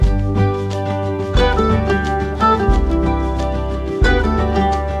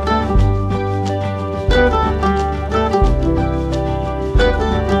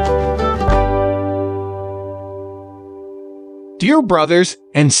Dear brothers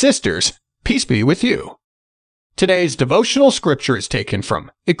and sisters, peace be with you. Today's devotional scripture is taken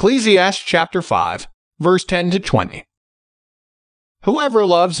from Ecclesiastes chapter 5, verse 10 to 20. Whoever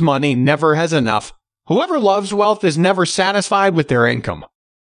loves money never has enough. Whoever loves wealth is never satisfied with their income.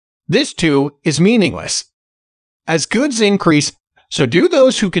 This too is meaningless. As goods increase, so do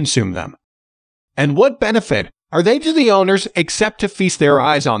those who consume them. And what benefit are they to the owners except to feast their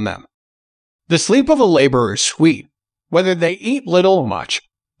eyes on them? The sleep of a laborer is sweet, whether they eat little or much.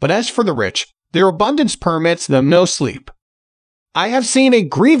 But as for the rich, their abundance permits them no sleep. I have seen a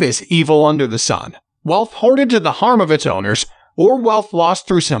grievous evil under the sun, wealth hoarded to the harm of its owners, or wealth lost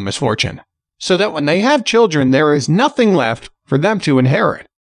through some misfortune, so that when they have children there is nothing left for them to inherit.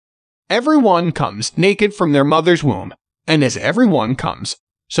 Everyone comes naked from their mother's womb, and as everyone comes,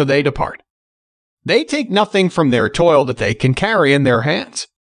 so they depart. They take nothing from their toil that they can carry in their hands.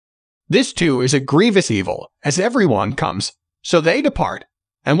 This too is a grievous evil, as everyone comes, so they depart.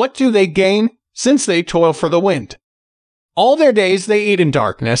 And what do they gain, since they toil for the wind? All their days they eat in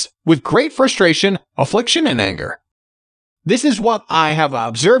darkness, with great frustration, affliction, and anger. This is what I have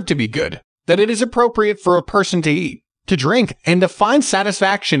observed to be good, that it is appropriate for a person to eat, to drink, and to find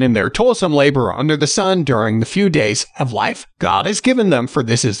satisfaction in their toilsome labor under the sun during the few days of life God has given them, for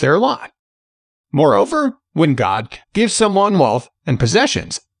this is their lot. Moreover, when God gives someone wealth and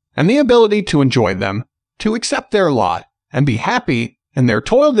possessions, and the ability to enjoy them, to accept their lot, and be happy in their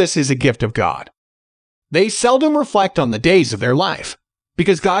toil, this is a gift of God. They seldom reflect on the days of their life,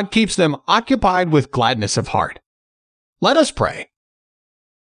 because God keeps them occupied with gladness of heart. Let us pray.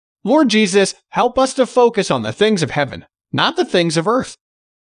 Lord Jesus, help us to focus on the things of heaven, not the things of earth.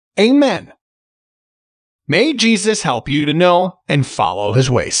 Amen. May Jesus help you to know and follow his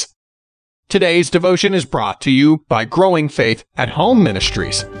ways. Today's devotion is brought to you by Growing Faith at Home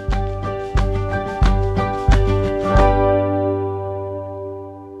Ministries.